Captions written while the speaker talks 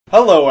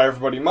Hello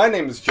everybody, my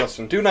name is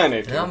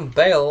Justin2982. And I'm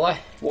Bale.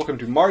 Welcome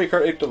to Mario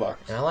Kart 8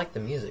 Deluxe. And I like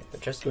the music,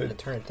 but just going to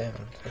turn it down.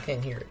 I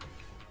can't hear it.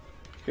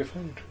 Okay,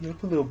 fine, turn it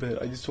up a little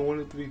bit. I just don't want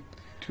it to be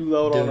too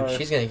loud. Dude, on our...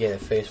 she's gonna get a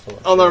face full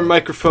of on shell. our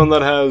microphone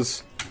that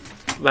has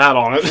that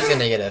on it. She's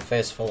gonna get a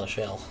face full of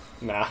shell.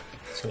 Nah.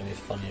 It's gonna be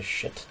funny as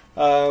shit.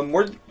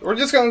 We're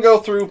just gonna go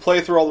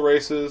play through all the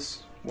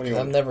races. What do you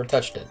want? I've never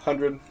touched it.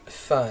 100?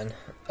 Fine.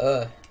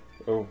 Oh.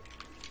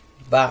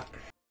 Bop.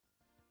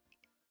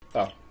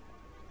 Oh.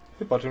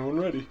 Hit button when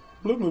ready.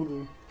 Blah, blah,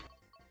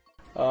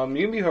 blah.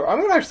 You can be her.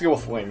 I'm gonna actually go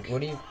with Link. What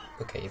do you...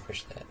 Okay, you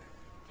pushed that.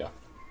 Yeah.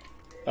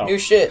 Oh. New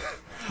shit!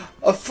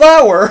 A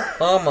flower!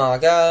 Oh my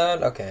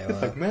god. Okay, well...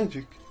 It's like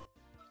magic.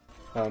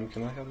 Can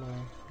I have my...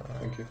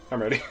 Thank you.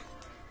 I'm ready.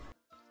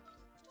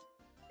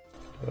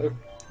 Hello?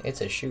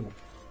 It's a shoe.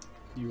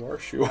 You are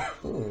shoe.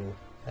 Ooh,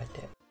 like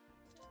that.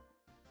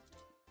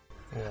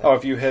 Yeah. Oh,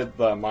 if you hit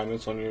the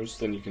minus on yours,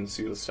 then you can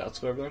see the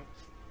stats of everything.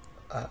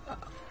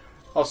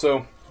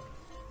 Also,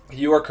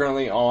 you are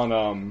currently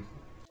on,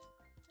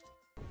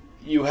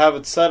 you have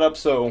it set up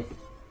so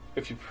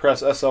if you press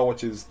SL,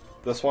 which is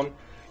this one,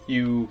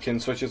 you can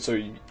switch it so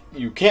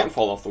you can't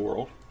fall off the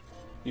world.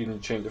 You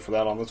can change it for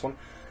that on this one.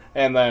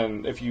 And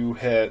then if you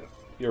hit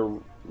your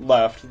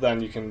left,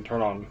 then you can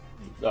turn on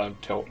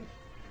tilt.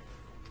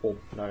 Oh,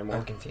 not anymore.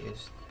 I'm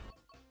confused.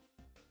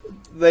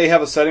 They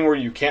have a setting where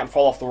you can't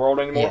fall off the world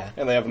anymore, Yeah.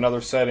 and they have another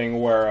setting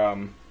where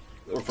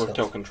for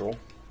tilt control.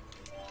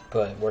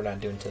 But we're not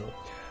doing tilt.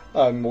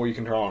 Well, you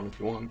can turn on if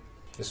you want.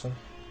 This one?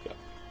 Yeah.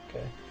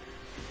 Okay.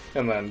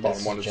 And then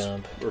bottom one is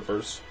jump.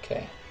 reverse.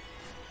 Okay.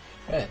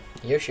 Alright,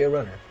 Yoshi a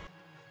runner.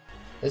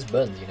 This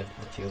button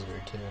feels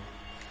weird too.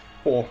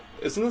 Well,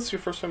 isn't this your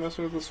first time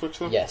messing with the Switch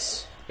though?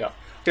 Yes. Yeah.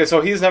 Okay,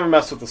 so he's never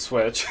messed with the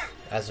Switch.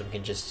 As we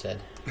just said.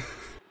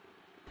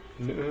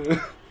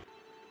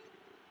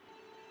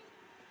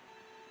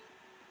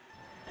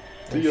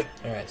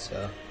 Alright,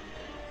 so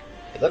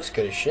it looks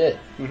good as shit.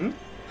 Mm-hmm.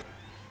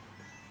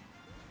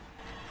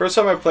 First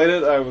time I played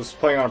it, I was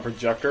playing on a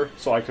projector,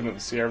 so I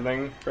couldn't see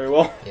everything very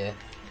well. Yeah.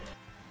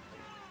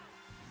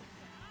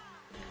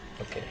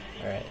 Okay,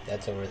 alright,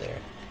 that's over there.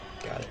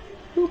 Got it.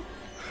 Boop.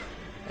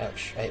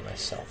 Ouch, I hate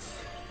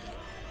myself.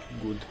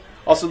 Good.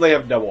 Also, they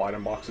have double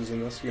item boxes in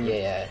this. You can...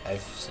 Yeah,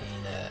 I've seen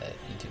a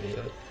YouTube video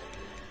of it.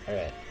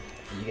 Alright,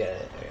 you got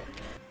it. Alright.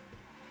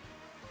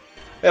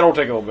 It'll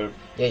take a little bit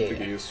Yeah, to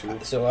get used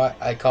to. So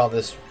I call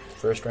this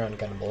first round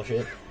kind of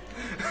bullshit.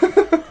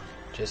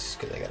 Just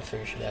because I gotta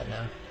figure shit out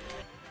now.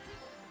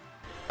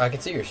 I can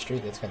see your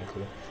streak, that's kind of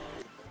cool.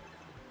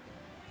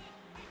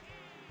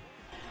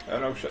 Oh,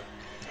 no shit.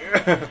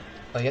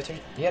 Oh, you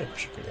gotta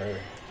push it pretty hard.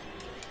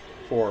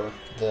 For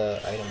the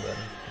item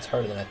button. It's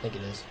harder than I think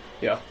it is.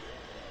 Yeah.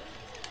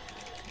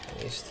 At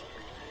least.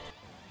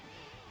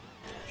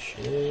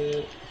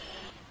 Shit.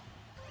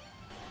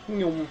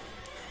 Alright,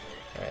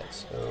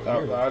 so...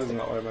 That is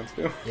not what I meant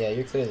to do. Yeah,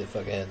 you're clearly the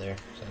fuck ahead there,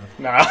 so...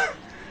 Nah. I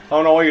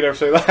don't know why you'd ever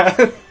say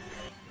that.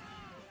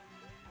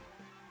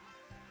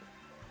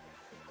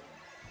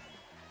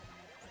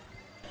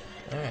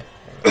 Alright.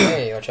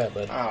 Hey, watch out,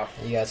 bud. Ah.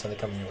 You got something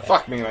coming your way.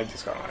 Fuck me, and I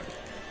just got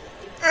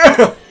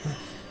on.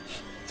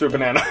 Threw a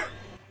banana.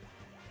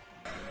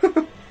 Why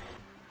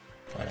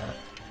not?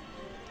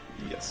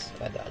 Yes.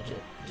 I dodge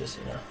it, just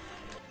so you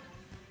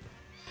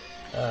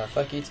know.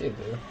 Fuck you too,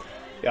 boo.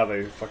 Yeah,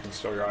 they fucking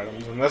steal your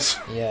items in this.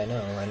 Yeah, I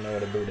know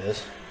what a boot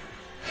is.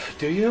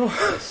 Do you?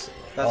 Yes.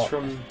 That's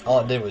from... All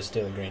it did was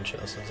steal a green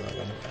shell, so it's not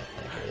gonna...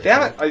 Really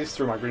Damn it! I just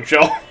threw my green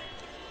shell.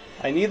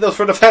 I need those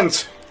for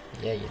defense.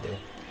 Yeah, you do.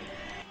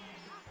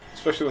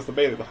 Especially with the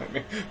beta behind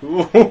me.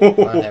 I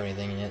don't have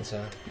anything yet,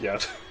 so...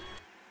 Yet.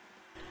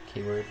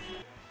 Keyword.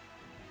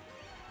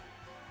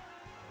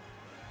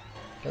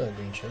 Hello,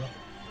 green shell.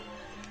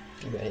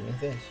 You better hit me in the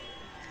face.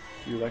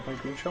 You like my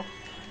green shell?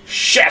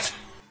 Shit!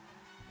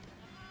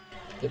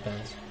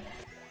 Depends.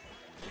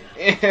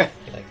 Yeah.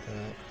 You like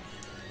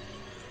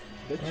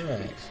that?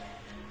 Alright.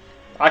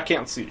 I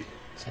can't see.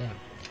 Same.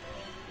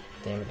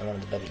 Damn it, I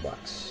wanted the double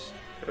box.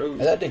 Oh.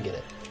 I did get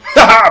it.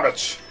 Haha,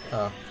 bitch!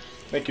 Oh.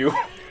 Thank you.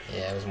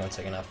 Yeah, it was 1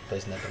 second off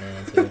placing that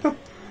banana, too.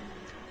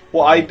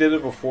 Well, I did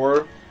it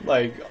before,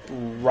 like,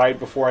 right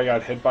before I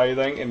got hit by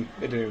anything, and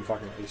it didn't even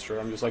fucking register.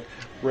 I'm just like,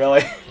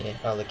 really? Yeah,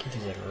 oh,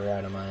 Lakitu's like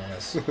right on my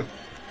ass.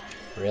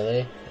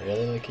 Really?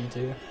 Really,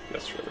 Lakitu?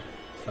 Yes, sure.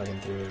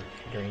 Fucking threw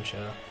a green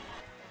shell.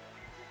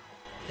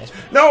 Yes,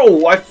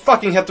 No! I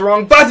fucking hit the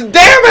wrong button!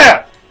 Damn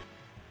it!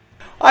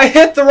 I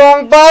hit the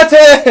wrong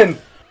button!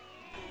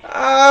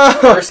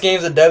 First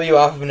game's a W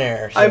off of an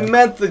error. So. I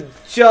meant the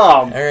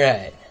jump.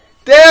 Alright.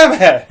 Damn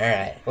it!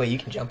 Alright. Wait, you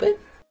can jump it?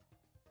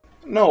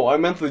 No, I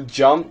meant the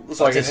jump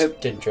so I could hit...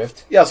 Didn't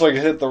drift? Yeah, so I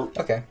could hit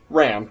the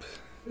ramp,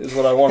 is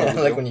what I wanted to do.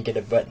 Like when you get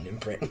a button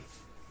imprint.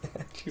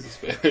 Jesus,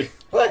 baby.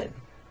 What?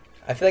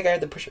 I feel like I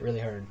had to push it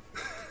really hard.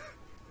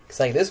 Cause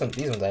like these ones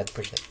I have to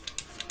push it.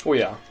 Oh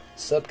yeah.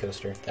 Sub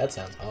coaster. That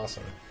sounds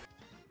awesome.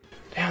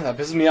 Damn, that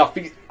pisses me off.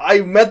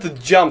 I meant the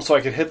jump so I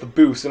could hit the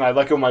boost, and I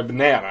let go of my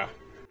banana.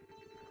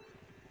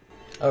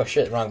 Oh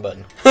shit, wrong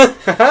button.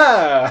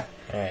 Haha!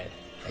 Alright,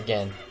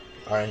 again.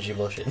 RNG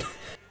bullshit.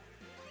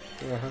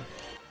 Uh-huh.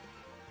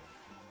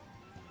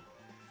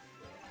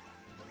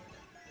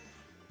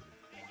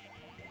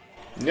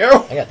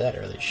 No! I got that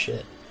early.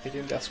 Shit. I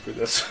didn't ask for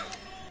this.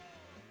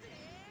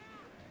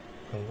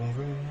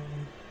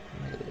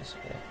 Look at this.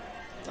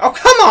 Oh,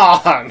 come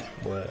on!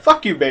 What?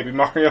 Fuck you, baby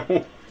Mario.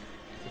 You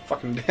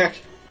fucking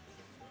dick.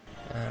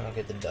 I won't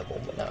get the double,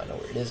 but now I know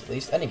where it is at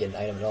least. I didn't get an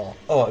item at all.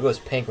 Oh, it goes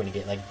pink when you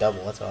get like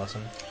double. That's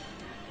awesome.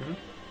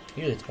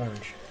 Usually it's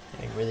orange.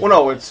 Like, really Well,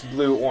 no, it's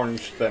blue,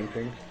 orange, then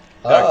pink.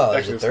 Oh, Actually,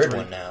 there's a it's third 3.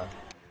 one now.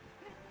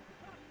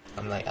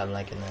 I'm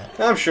liking that.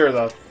 I'm sure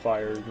that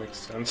fire makes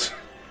sense.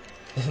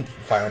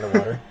 Fire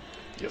underwater.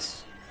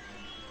 Yes.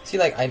 See,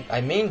 like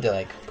I mean to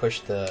like push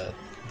the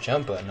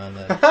jump button on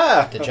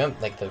the jump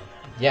like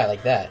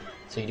like that.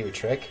 So you do a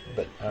trick,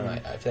 but I don't know.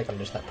 I feel like I'm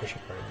just not pushing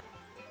hard.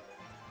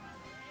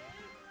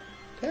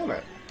 Damn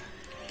it.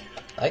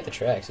 I like the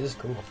tracks. This is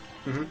cool.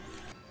 Mm-hmm.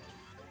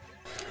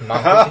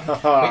 Mom,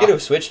 can we get a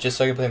Switch just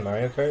so I can play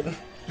Mario Kart?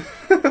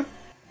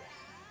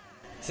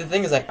 See, the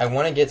thing is, like, I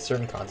want to get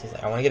certain consoles.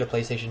 Like, I want to get a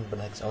PlayStation, but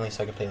like only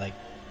so I can play like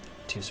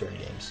 2 certain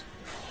games.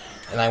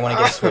 And I want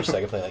to get a Switch so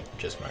I can play like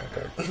just Mario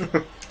Kart.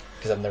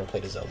 Because I've never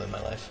played a Zelda in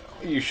my life.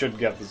 You should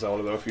get the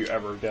Zelda though if you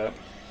ever get.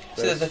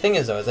 See, the thing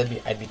is though, is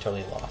I'd be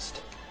totally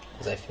lost,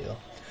 as I feel.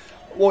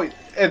 Well,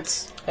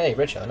 it's Hey,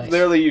 Red Shell, nice.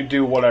 literally you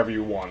do whatever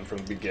you want from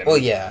the beginning. Well,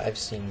 yeah, I've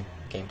seen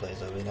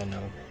gameplays of it. I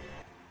know,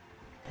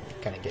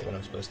 kind of get what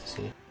I'm supposed to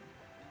see.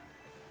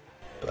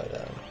 But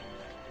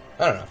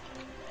I don't know.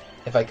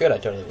 If I could, I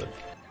totally would.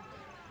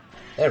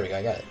 There we go.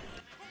 I got it.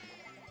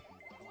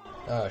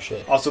 Oh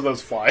shit. Also,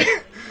 those fly.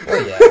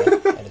 Well, yeah,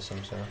 I'd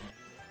assume so.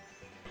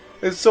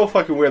 It's so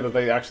fucking weird that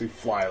they actually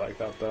fly like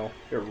that, though.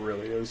 It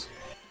really is.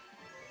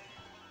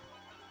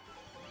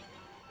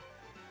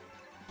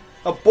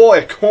 Oh boy,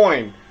 a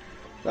coin!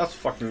 That's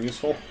fucking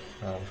useful.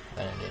 Oh,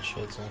 I didn't get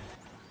shit, so.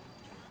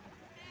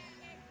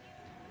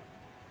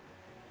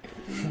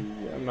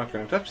 Yeah, I'm not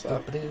gonna touch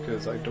that,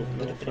 because I don't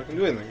know if I can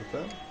do anything with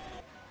that.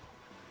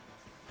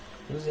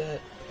 Who's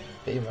that?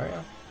 Baby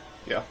Mario?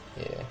 Yeah.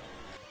 Yeah.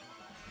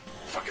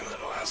 Fucking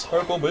little asshole.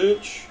 Purple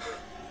bitch!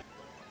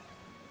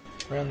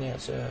 Around the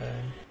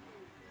outside.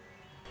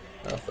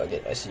 Oh, fuck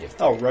it. I see F3.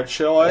 Oh, red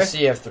shell, I eh?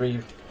 see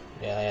F3.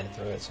 Yeah, I had to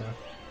throw it, so.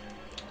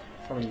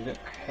 I mean, you didn't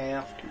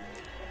have to.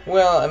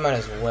 Well, I might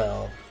as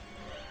well.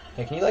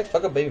 Hey, can you, like,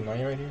 fuck up Baby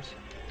Mario right here?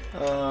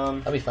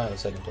 I'll be fine with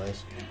second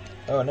place.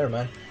 Oh, never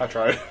mind. I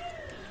tried.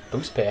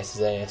 Boost past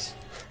his ass.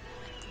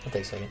 I'll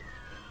take second.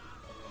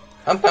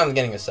 I'm fine with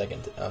getting a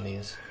second on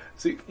these.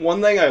 See, one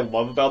thing I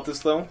love about this,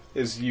 though,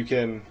 is you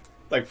can,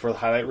 like, for the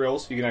highlight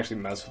reels, you can actually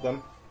mess with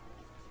them.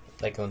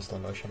 Like go in slow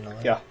motion and all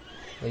that? Yeah.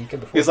 Well, you could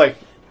before. It's like...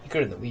 You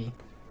could in the Wii.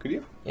 Could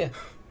you? Yeah.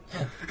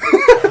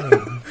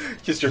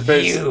 Just your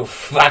face. You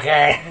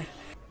fucker!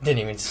 Didn't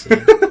even see.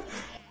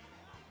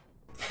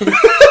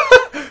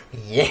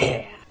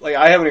 Yeah! Like,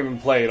 I haven't even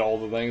played all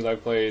the things.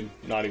 I've played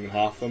not even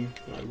half of them.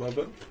 And I love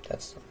it.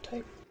 That's so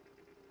tight.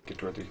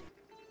 Get ready.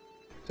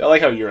 See, I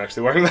like how you're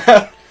actually wearing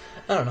that.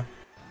 I don't know.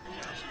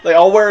 Like,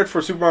 I'll wear it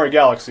for Super Mario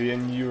Galaxy,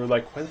 and you were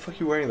like, why the fuck are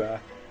you wearing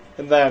that?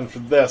 And then for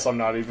this, I'm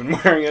not even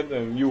wearing it,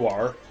 and you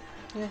are.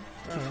 Yeah,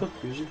 I don't know.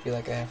 I feel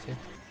like I have to.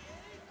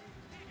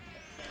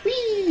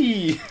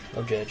 Whee!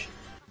 No judge.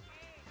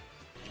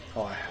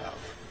 Oh, I have.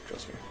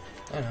 Trust me.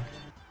 I know.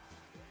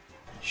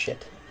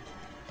 Shit.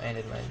 I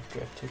ended my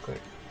drift too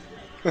quick.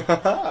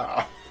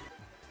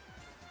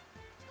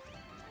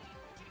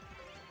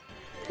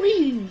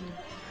 Whee!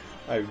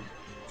 I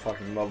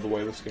fucking love the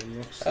way this game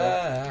looks.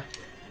 So.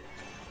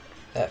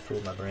 That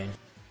fooled my brain.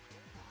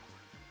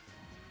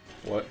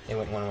 What? It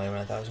went one way when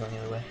I thought it was going the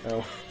other way.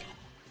 Oh.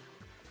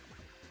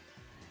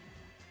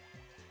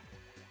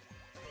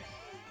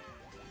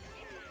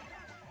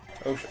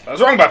 Oh shit. That's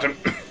the wrong button!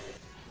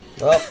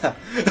 Well,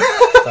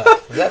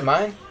 fuck. Was that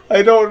mine?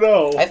 I don't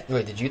know.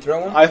 Wait, did you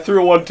throw one? I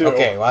threw one too.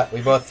 Okay, well,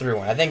 we both threw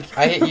one. I think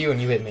I hit you and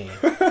you hit me.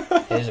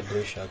 There's a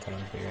blue shell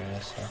coming for your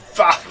ass. So.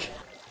 Fuck!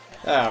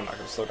 Ah, I'm not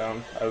gonna slow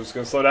down. I was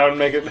gonna slow down and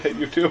make it hit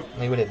you too.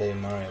 We would hit Baby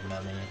Mario, but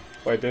not me.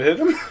 Wait, did it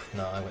hit him?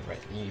 No, I went right.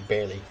 You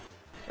barely.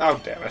 Oh,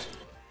 damn it.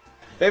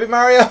 Baby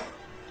Mario!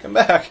 Come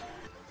back!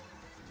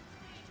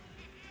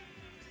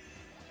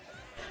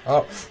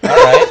 Oh,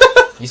 alright.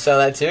 You saw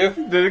that too?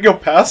 Did it go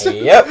past him?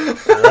 Yep.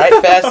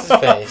 Right past his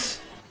face.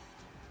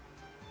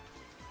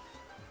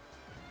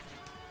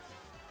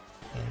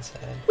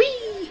 Inside.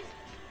 Whee!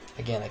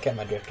 Again, I cut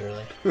my drift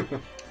early.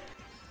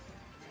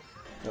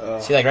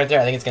 See, like right there,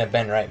 I think it's gonna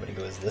bend right, but it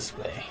goes this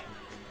way.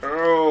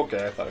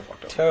 Okay, I thought I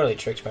fucked up. Totally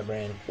tricked my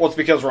brain. Well, it's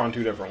because we're on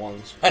two different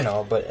ones. I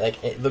know, but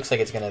like it looks like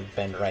it's gonna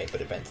bend right,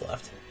 but it bends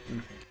left.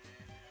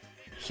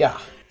 Yeah.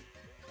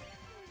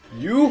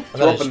 You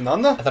drove a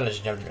banana? I thought I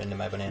just jumped into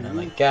my banana. I'm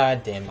like,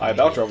 god damn it. I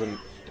about drove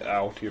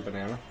out to your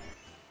banana.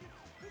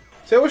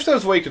 See, I wish there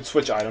was a way you could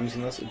switch items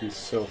in this. It'd be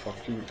so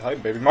fucking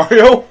tight, Baby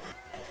Mario.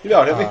 You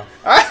about hit me.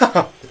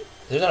 Ah!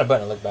 There's not a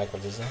button to look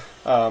backwards, is there?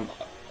 Up,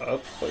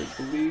 I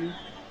believe.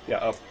 Yeah,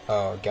 up.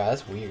 Oh god,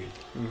 that's weird.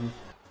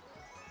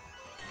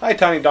 Hi,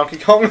 Tiny Donkey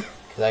Kong.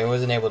 Because I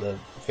wasn't able to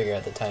figure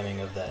out the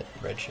timing of that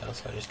red shell,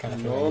 so I just kind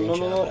of threw No, my green no,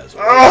 shell, no. but I was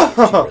way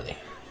too early.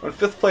 I'm in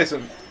 5th place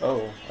and...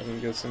 Oh, I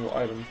didn't get a single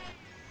item.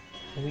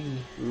 Wee.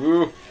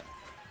 Ooh.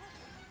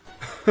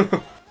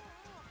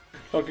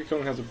 Donkey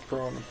Kong has a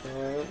prawn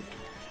apparent.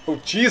 Oh,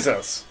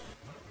 Jesus!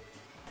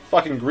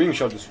 Fucking green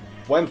shell just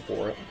went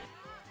for it.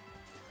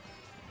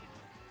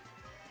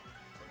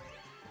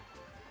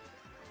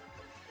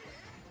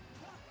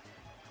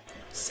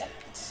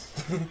 Sevens.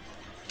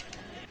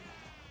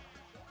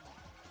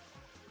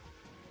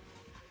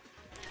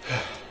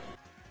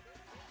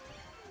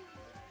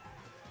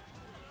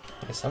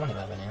 There's someone in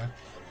that banana.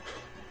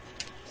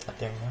 It's not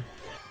there anymore.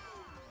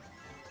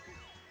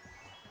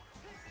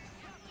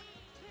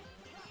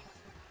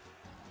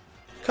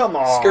 Come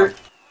on! Skirt.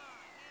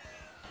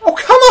 Oh,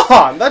 come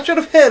on! That should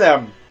have hit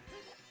him!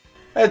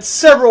 I had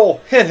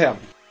several hit him.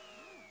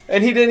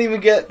 And he didn't even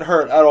get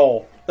hurt at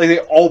all. Like, they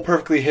all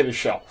perfectly hit his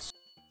shells.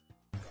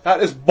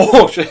 That is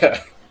bullshit!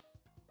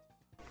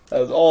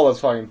 That is all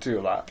that's fucking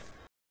to that.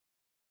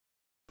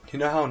 Do you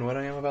know how annoyed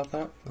I am about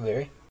that?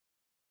 Very.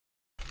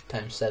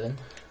 Times 7.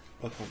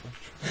 What, how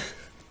much?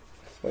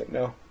 Wait,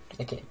 no.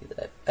 I can't do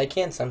that. I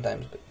can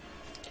sometimes, but...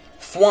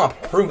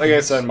 Thwomp ruins... Like I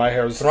said, my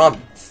hair is...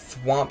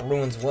 Thwomp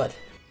ruins what?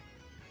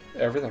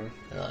 Everything.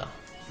 Ugh.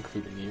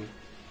 Including you.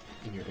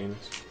 In your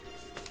anus.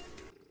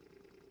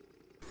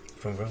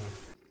 Vroom vroom.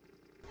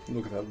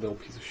 Look at that little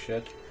piece of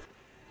shit.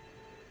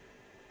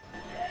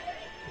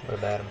 What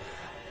about him?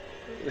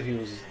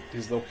 He's a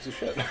little piece of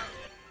shit.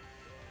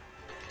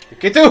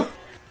 K2!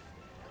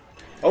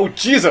 Oh,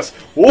 Jesus!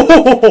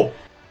 Whoa!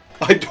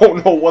 I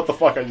don't know what the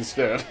fuck I just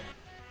did.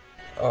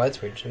 Oh, that's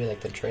weird. Should be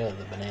like the trail of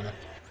the banana.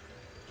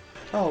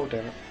 Oh,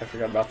 damn it. I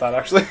forgot about that,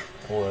 actually.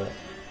 What?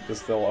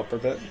 Just still up a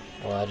bit.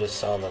 Well, I just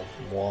saw the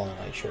wall and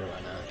I'm like, sure,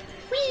 why not?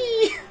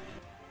 Whee!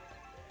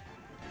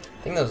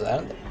 I think those,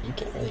 you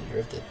can't really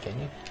drift it, can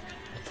you?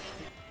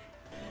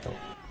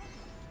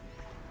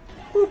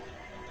 Oh.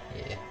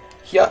 Yeah.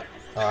 Yeah.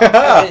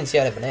 I didn't see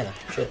I had a banana.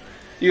 Shit.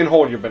 You can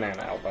hold your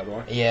banana out, by the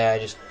way. Yeah,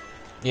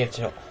 you have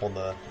to hold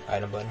the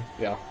item button.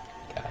 Yeah.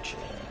 Gotcha.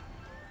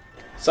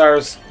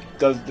 Cyrus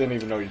didn't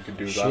even know you could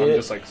do that. I'm Shit.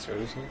 just like,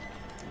 seriously?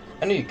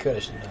 I knew you could, I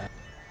shouldn't have.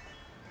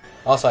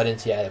 Also, I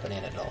didn't see I had a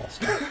banana at all.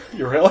 So.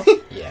 You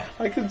really? Yeah.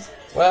 I could...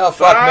 Well,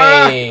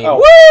 fuck me! Oh,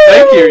 Woo!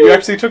 thank you. You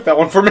actually took that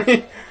one for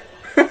me.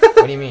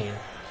 What do you mean?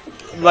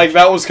 Like,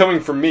 that was coming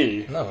from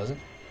me. No, it wasn't.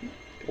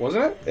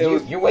 Wasn't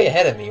it? You're way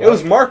ahead of me. It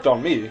was marked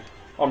on me.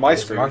 On my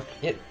screen. Marked,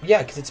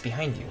 yeah, because it's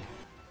behind you.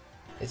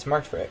 It's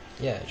marked for it.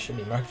 Yeah, it should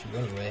be marked for you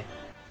anyway.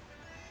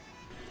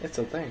 It's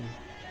a thing.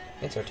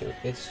 It's R2.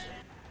 It's...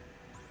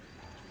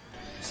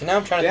 So now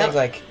I'm trying to think,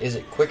 like, is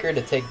it quicker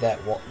to take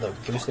that wall, the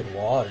boosted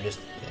wall, or just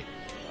like,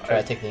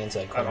 try to take the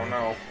inside corner? I don't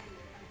know.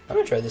 I'm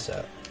gonna try this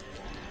out.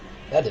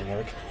 That didn't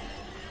work.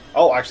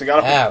 Oh, I actually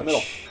got up in the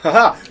middle. Ouch.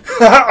 Haha!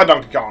 Haha!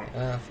 Donkey Kong.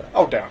 Fuck.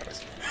 Oh, damn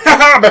it.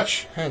 Haha,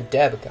 bitch!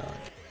 Dabicon.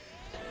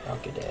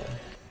 Donkey dab.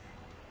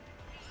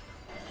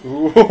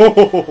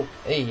 Ooh.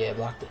 Hey, yeah,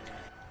 blocked it.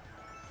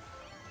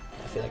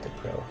 I feel like a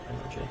pro.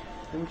 Energy.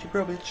 Energy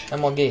pro, bitch.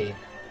 I'm all gay.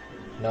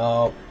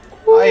 No.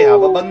 I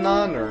have a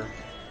banana.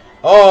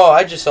 Oh,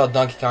 I just saw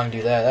Donkey Kong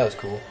do that. That was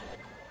cool.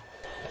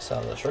 I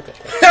saw the shortcut.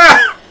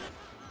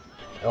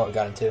 Oh, I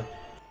got him too.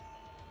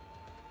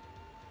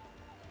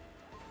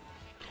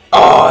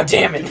 Oh,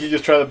 damn it! Did you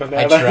just try the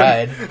banana? I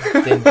tried.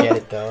 Didn't get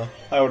it though.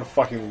 I would have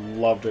fucking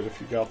loved it if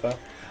you got that.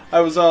 I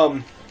was,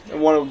 in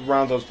one of the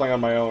rounds I was playing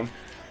on my own,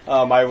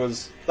 I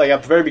was, like,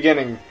 at the very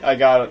beginning, I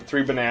got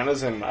 3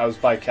 bananas and I was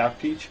by Cat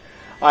Peach.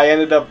 I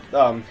ended up,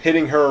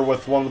 hitting her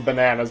with one of the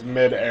bananas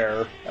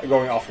mid-air,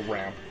 going off a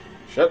ramp.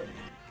 Shit.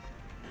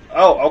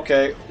 Oh,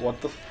 okay.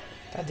 What the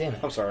God damn it.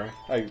 I'm sorry.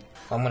 I'm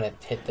gonna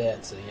hit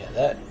that, so yeah,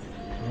 that...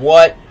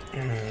 What?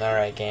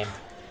 Alright, game.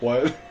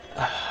 What?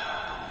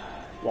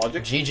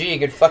 Logic? GG, you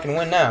could fucking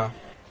win now.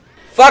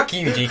 Fuck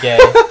you, DK!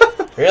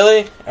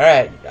 Really?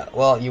 Alright,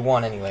 well, you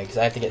won anyway, because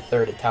I have to get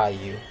 3rd to tie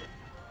you.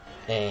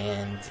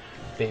 And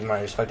Big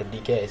Mario's fucked up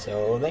DK,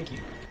 so thank you.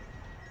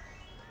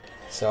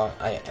 So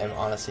I am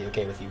honestly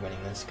okay with you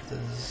winning this, because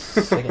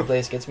 2nd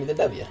place gets me the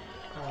W.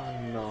 Oh,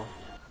 no.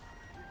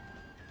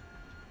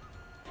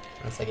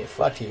 Unless I get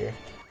fucked here.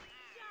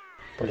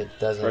 But it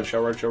doesn't. Red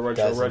shell, red shell, red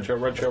shell, red shell,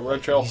 red shell,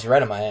 red shell. He's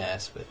right on my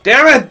ass, but...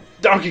 Damn it!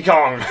 Donkey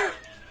Kong!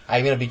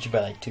 I'm gonna beat you by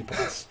like 2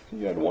 points.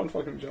 You had one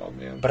fucking job,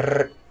 man.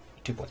 Brrr,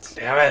 2 points.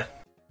 Damn it!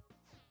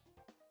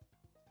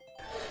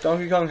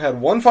 Donkey Kong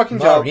had one fucking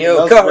job. Mario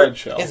That was red Kart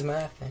shell. is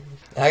my thing.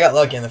 I got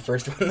lucky in the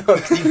first one though,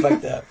 because you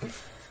fucked up.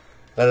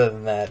 But other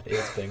than that,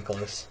 it's been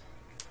close.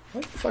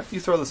 Why the fuck do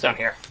you throw this down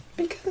here?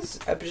 Because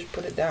I just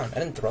put it down. I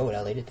didn't throw it,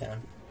 I laid it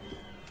down.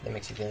 That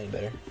makes you feel any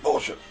better. Oh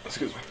shit,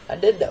 excuse me. I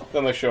did though.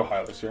 Then they show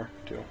highlights here,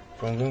 too.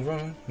 Vroom, vroom,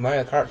 vroom.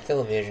 Mario Kart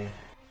television.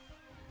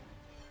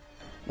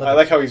 Look, I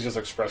like how he's just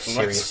expressing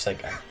serious,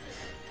 like... like...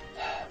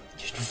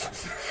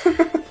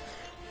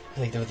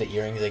 like with the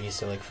earrings, like he's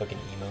so like fucking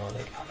emo.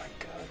 Like, oh my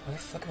god, why the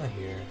fuck am I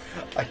here?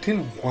 I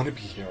didn't want to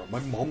be here. My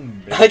mom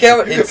made I like how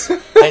it's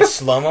like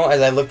slow-mo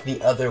as I look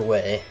the other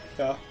way.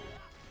 Yeah.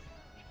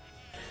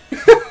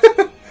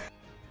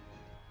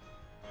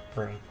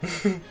 Vroom.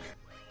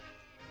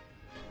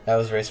 That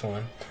was race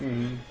 1.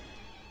 Mm-hmm.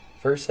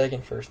 First,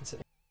 second, first, and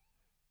second.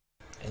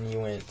 And you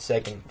went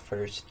second,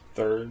 first,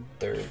 Third,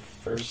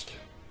 first.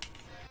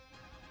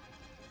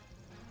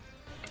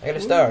 I got a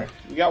star.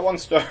 You got 1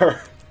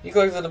 star. You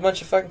collected a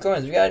bunch of fucking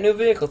coins. We got a new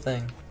vehicle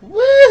thing.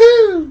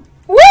 Woohoo!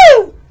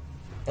 Woo!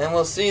 And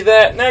we'll see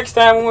that next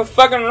time when we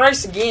fucking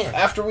race again.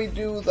 After we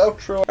do the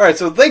outro. Alright,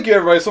 so thank you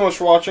everybody so much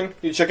for watching.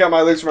 You can check out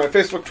my links for my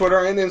Facebook,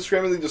 Twitter, and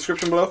Instagram in the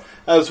description below,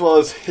 as well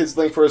as his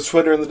link for his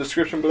Twitter in the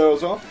description below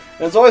as well.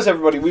 And as always,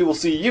 everybody, we will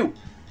see you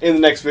in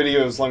the next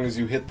video as long as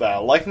you hit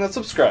that like and that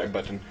subscribe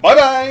button.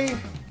 Bye-bye!